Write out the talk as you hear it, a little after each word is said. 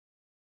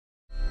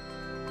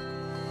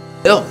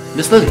Oh,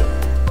 Miss Lily.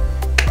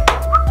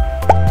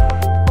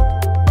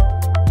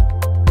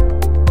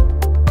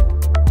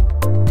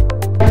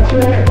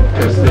 Testing,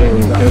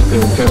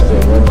 testing,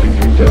 testing, 1, 2,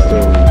 3,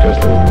 testing,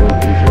 testing, 1,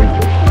 2, 3,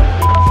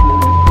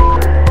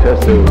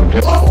 testing,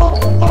 testing.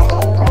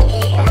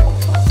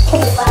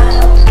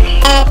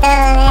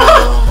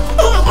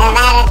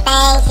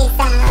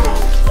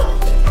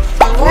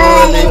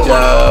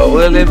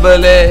 Willy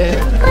Bully.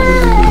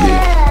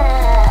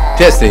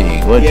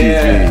 Testing, 1, 2, 3.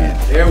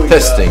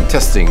 Testing,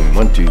 testing,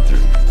 1, 2, 3.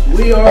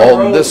 We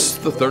are On this,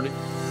 the 30th.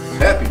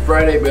 Happy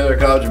Friday, Baylor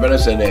College of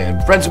Medicine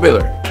and Friends of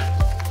Baylor.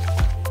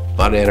 A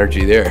lot of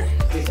energy there.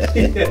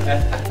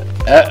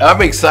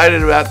 I'm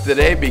excited about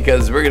today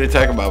because we're going to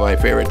talk about my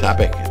favorite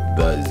topic,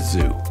 the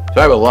zoo. So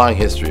I have a long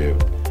history of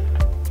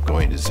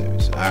going to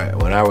zoos.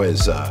 When I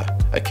was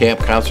a camp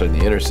counselor in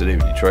the inner city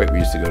of Detroit, we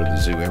used to go to the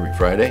zoo every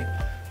Friday.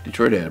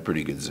 Detroit had a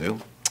pretty good zoo.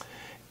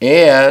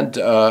 And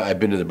I've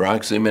been to the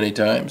Bronx Zoo many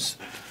times.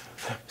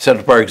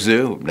 Central Park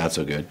Zoo, not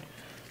so good.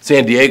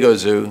 San Diego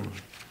Zoo,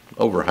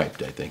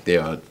 overhyped, I think.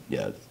 The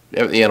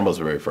animals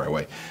are very far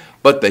away.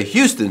 But the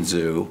Houston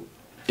Zoo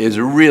is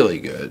really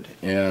good.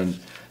 And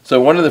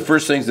so one of the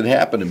first things that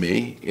happened to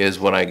me is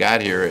when I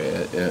got here,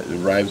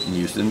 arrived in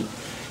Houston,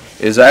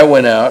 is I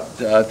went out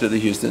to the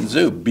Houston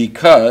Zoo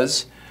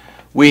because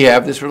we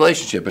have this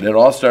relationship. And it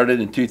all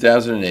started in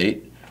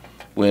 2008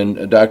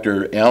 when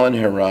Dr. Alan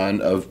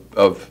Heron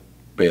of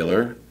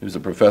Baylor, who's a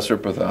professor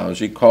of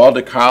pathology, called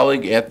a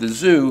colleague at the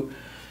zoo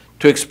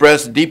to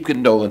express deep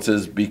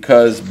condolences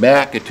because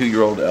Mac, a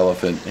 2-year-old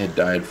elephant, had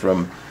died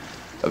from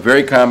a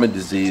very common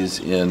disease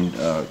in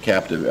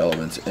captive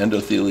elephants,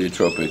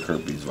 Endotheliotropic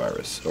Herpes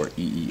Virus, or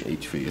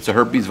EEHV. It's a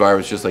herpes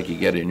virus just like you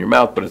get it in your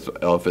mouth, but it's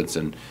elephants,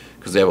 and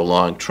because they have a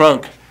long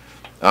trunk,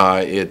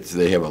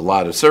 they have a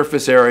lot of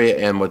surface area,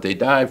 and what they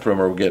die from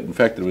or get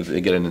infected with,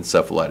 they get an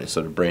encephalitis,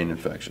 so a brain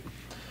infection.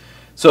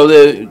 So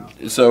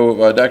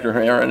Dr.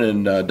 Heron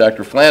and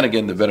Dr.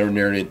 Flanagan, the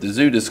veterinarian at the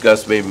zoo,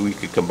 discussed maybe we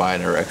could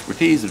combine our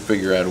expertise and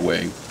figure out a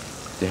way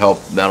to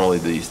help not only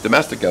these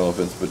domestic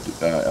elephants, but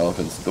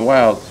elephants in the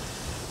wild,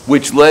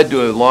 which led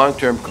to a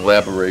long-term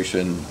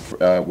collaboration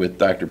with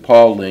Dr.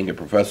 Paul Ling, a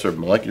professor of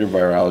molecular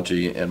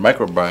virology and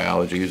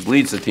microbiology, who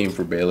leads the team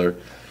for Baylor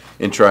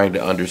in trying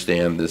to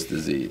understand this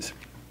disease.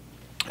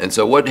 And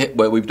so what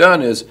we've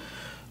done is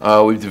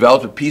we've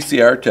developed a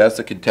PCR test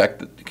that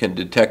can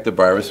detect the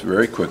virus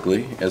very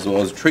quickly, as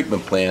well as a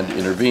treatment plan to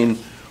intervene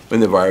when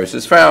the virus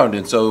is found.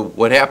 And so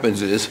what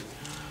happens is,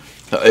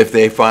 if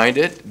they find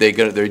it, they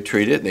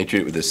treat it, and they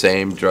treat it with the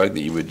same drug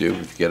that you would do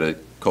if you get a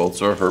cold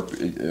sore,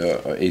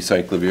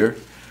 acyclovir.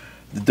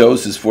 The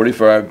dose is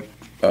 45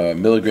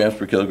 milligrams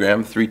per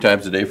kilogram, 3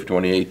 times a day for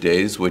 28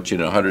 days, which in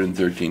a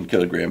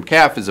 113-kilogram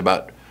calf is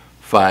about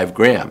 5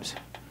 grams.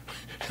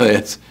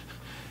 If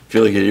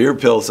you look at your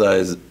pill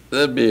size,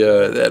 that'd be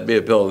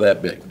a pill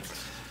that big.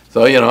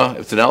 So if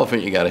it's an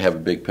elephant, you got to have a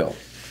big pill.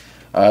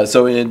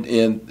 So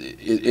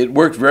it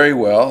worked very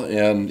well,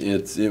 and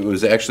it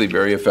was actually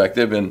very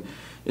effective. And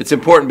it's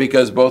important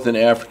because both in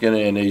African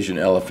and Asian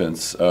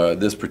elephants,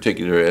 this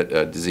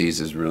particular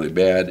disease is really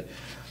bad.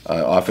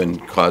 Often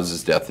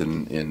causes death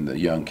in the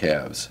young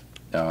calves.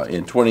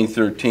 In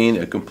 2013,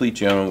 a complete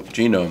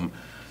genome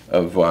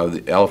of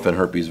the elephant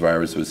herpes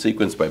virus was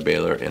sequenced by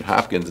Baylor and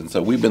Hopkins, and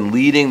so we've been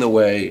leading the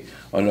way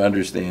on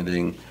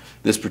understanding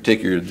this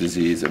particular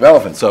disease of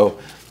elephants. So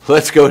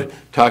let's go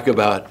talk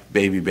about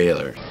baby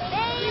Baylor.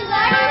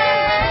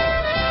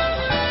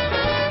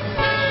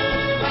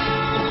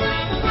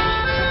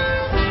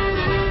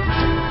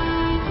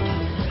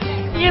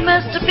 You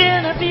must have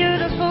been a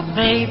beautiful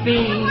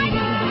baby.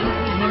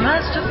 You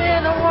must have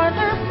been a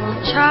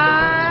wonderful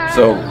child.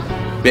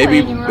 So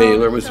baby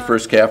Baylor was the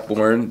first calf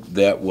born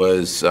that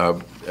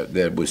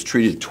was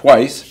treated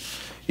twice.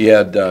 He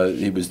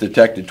was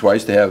detected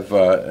twice to have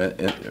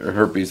a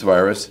herpes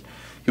virus.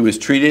 He was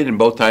treated, and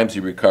both times he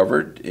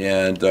recovered,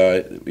 and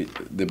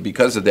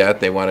because of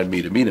that, they wanted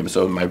me to meet him.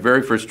 So my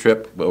very first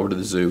trip over to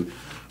the zoo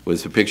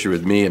was a picture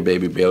with me and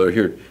baby Baylor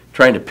here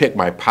trying to pick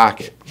my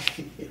pocket.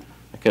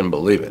 I couldn't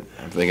believe it.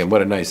 I'm thinking,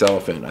 what a nice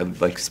elephant.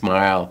 I'd like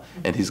smile,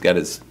 and he's got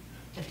his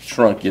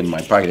trunk in my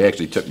pocket. He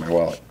actually took my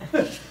wallet.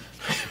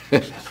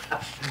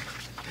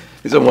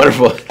 He's a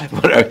wonderful.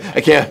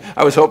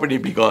 I was hoping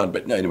he'd be gone,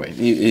 but no, anyway,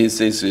 he's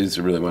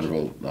a really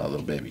wonderful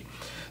little baby.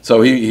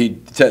 So he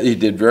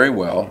did very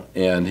well,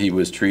 and he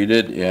was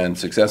treated and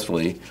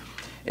successfully.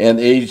 And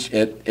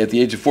at the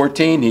age of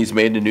 14, he's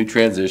made a new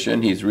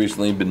transition. He's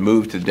recently been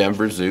moved to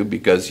Denver Zoo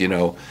because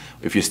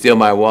if you steal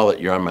my wallet,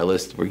 you're on my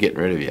list. We're getting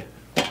rid of you.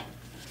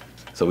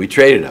 So we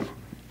traded him,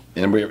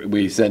 and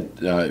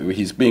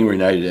he's being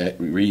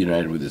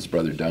reunited with his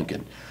brother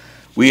Duncan.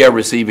 We are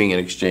receiving in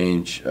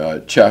exchange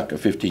Chuck, a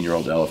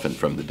 15-year-old elephant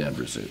from the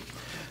Denver Zoo.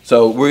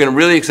 So we're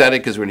really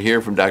excited because we're going to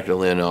hear from Dr.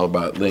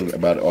 Ling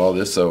about all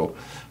this. So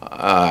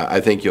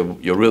I think you'll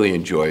really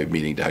enjoy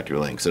meeting Dr.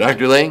 Ling. So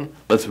Dr. Ling,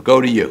 let's go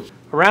to you.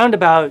 Around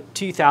about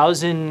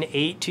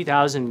 2008,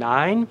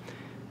 2009,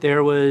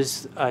 there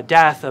was a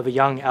death of a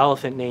young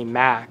elephant named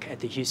Mac at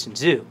the Houston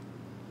Zoo.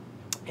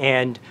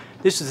 And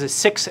this was the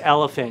 6th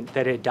elephant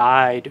that had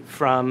died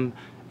from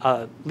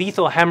a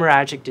lethal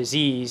hemorrhagic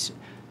disease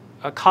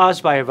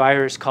caused by a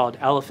virus called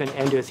elephant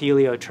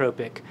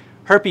endotheliotropic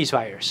herpes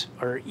virus,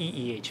 or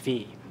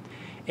EEHV.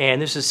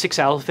 And this was the 6th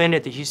elephant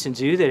at the Houston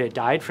Zoo that had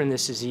died from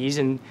this disease.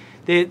 And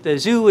the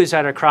zoo was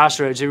at a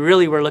crossroads. They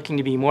really were looking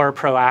to be more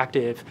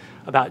proactive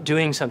about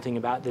doing something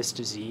about this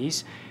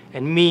disease.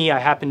 And me, I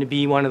happened to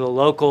be one of the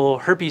local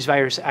herpes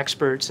virus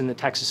experts in the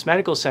Texas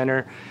Medical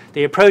Center.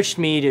 They approached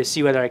me to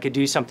see whether I could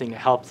do something to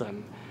help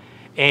them.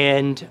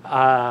 And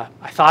I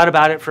thought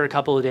about it for a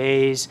couple of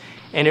days,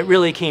 and it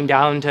really came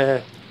down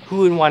to who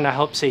would want to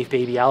help save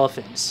baby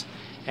elephants.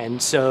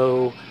 And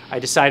so I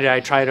decided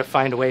I'd try to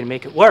find a way to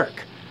make it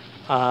work.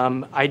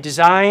 I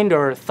designed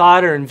or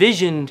thought or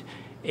envisioned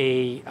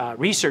a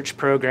research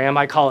program.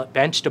 I call it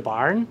Bench to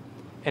Barn,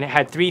 and it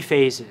had 3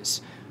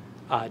 phases.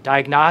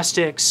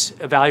 Diagnostics,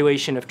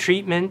 evaluation of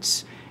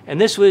treatments, and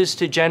this was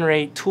to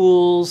generate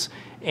tools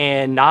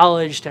and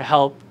knowledge to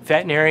help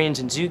veterinarians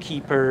and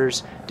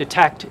zookeepers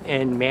detect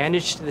and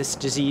manage this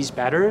disease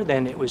better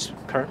than it was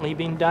currently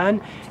being done.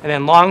 And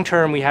then long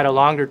term, we had a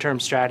longer term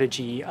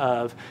strategy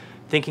of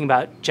thinking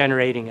about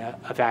generating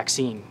a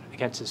vaccine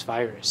against this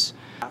virus.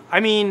 I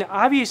mean,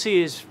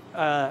 obviously it's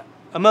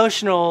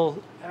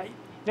emotional. I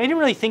didn't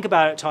really think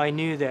about it until I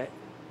knew that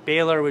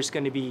Baylor was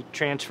going to be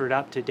transferred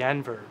up to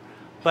Denver.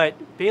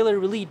 But Baylor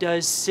really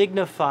does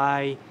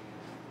signify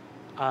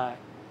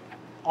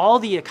all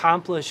the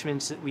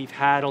accomplishments that we've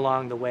had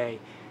along the way.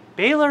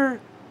 Baylor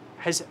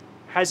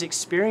has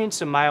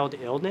experienced a mild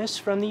illness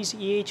from these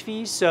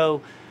EHVs,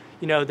 so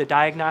you know the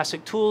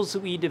diagnostic tools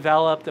that we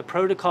developed, the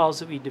protocols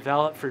that we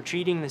developed for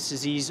treating this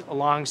disease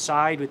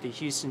alongside with the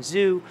Houston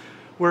Zoo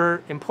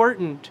were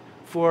important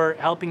for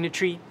helping to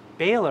treat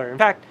Baylor. In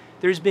fact,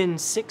 there's been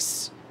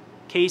 6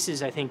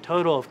 cases, I think,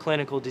 total of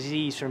clinical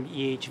disease from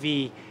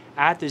EHV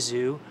at the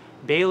zoo.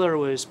 Baylor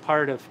was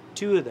part of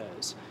 2 of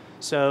those.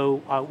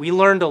 So we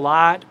learned a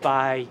lot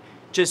by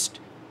just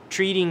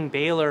treating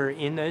Baylor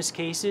in those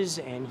cases,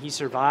 and he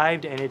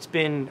survived, and it's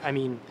been, I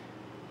mean,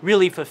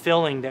 really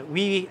fulfilling that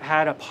we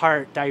had a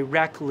part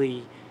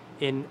directly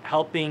in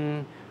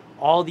helping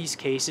all these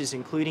cases,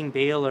 including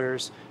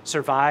Baylor's,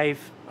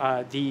 survive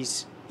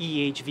these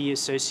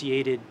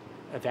EHV-associated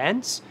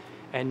events,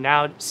 and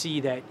now see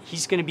that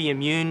he's going to be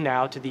immune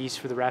now to these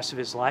for the rest of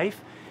his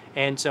life.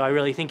 And so I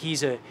really think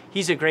he's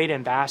a great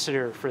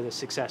ambassador for the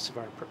success of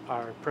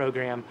our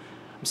program.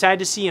 I'm sad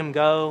to see him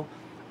go.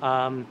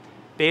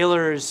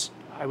 Baylor's,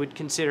 I would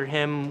consider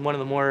him one of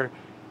the more,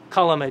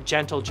 call him a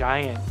gentle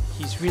giant.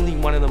 He's really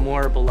one of the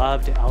more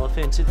beloved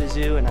elephants at the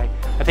zoo, and I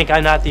think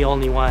I'm not the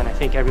only one. I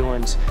think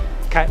everyone's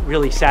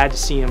really sad to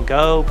see him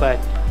go, but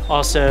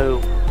also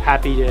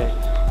happy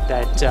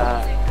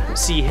to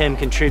see him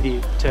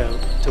contribute to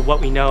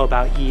what we know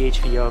about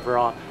EHV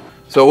overall.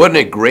 So wasn't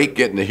it great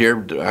getting to hear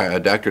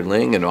Dr.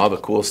 Ling and all the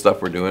cool stuff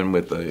we're doing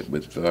with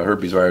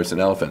herpes virus in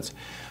elephants?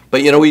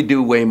 But you know, we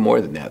do way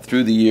more than that.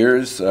 Through the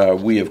years,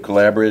 we have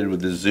collaborated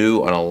with the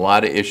zoo on a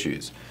lot of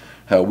issues.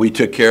 We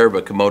took care of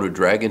a Komodo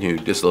dragon who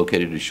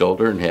dislocated his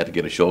shoulder and had to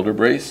get a shoulder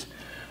brace.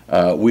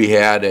 We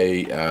had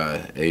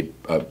a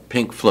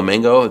pink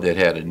flamingo that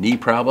had a knee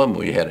problem.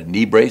 We had a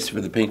knee brace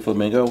for the pink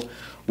flamingo.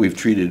 We've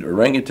treated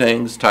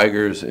orangutans,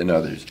 tigers, and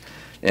others.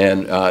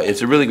 And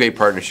it's a really great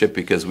partnership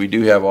because we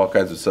do have all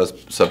kinds of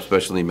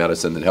subspecialty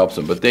medicine that helps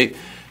them. But they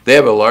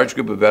have a large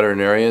group of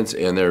veterinarians,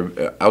 and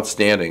they're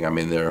outstanding. I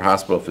mean, their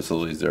hospital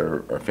facilities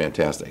are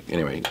fantastic.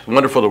 Anyway, it's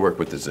wonderful to work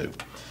with the zoo.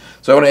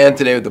 So I want to end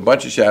today with a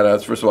bunch of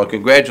shout-outs. First of all,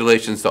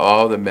 congratulations to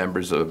all the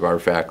members of our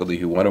faculty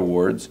who won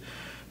awards.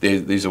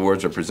 These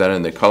awards are presented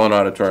in the Cullen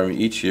Auditorium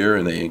each year,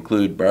 and they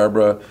include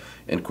Barbara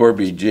and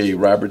Corby J.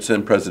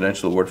 Robertson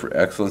Presidential Award for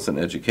Excellence in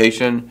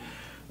Education,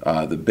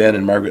 the Ben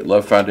and Margaret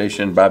Love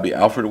Foundation Bobby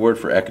Alford Award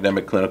for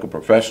Academic Clinical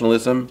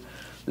Professionalism,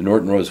 the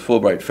Norton Rose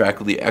Fulbright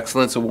Faculty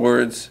Excellence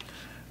Awards,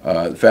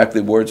 the Faculty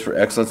Awards for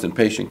Excellence in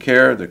Patient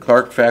Care, the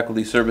Clark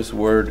Faculty Service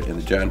Award, and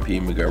the John P.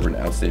 McGovern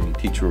Outstanding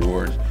Teacher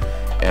Award.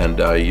 And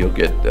you'll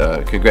get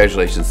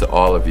congratulations to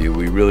all of you.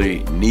 We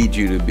really need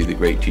you to be the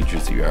great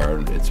teachers that you are,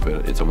 and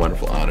it's a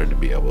wonderful honor to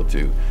be able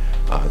to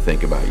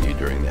think about you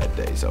during that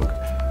day. So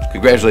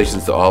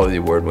congratulations to all of the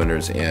award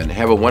winners, and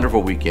have a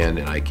wonderful weekend,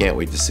 and I can't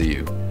wait to see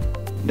you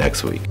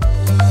next week.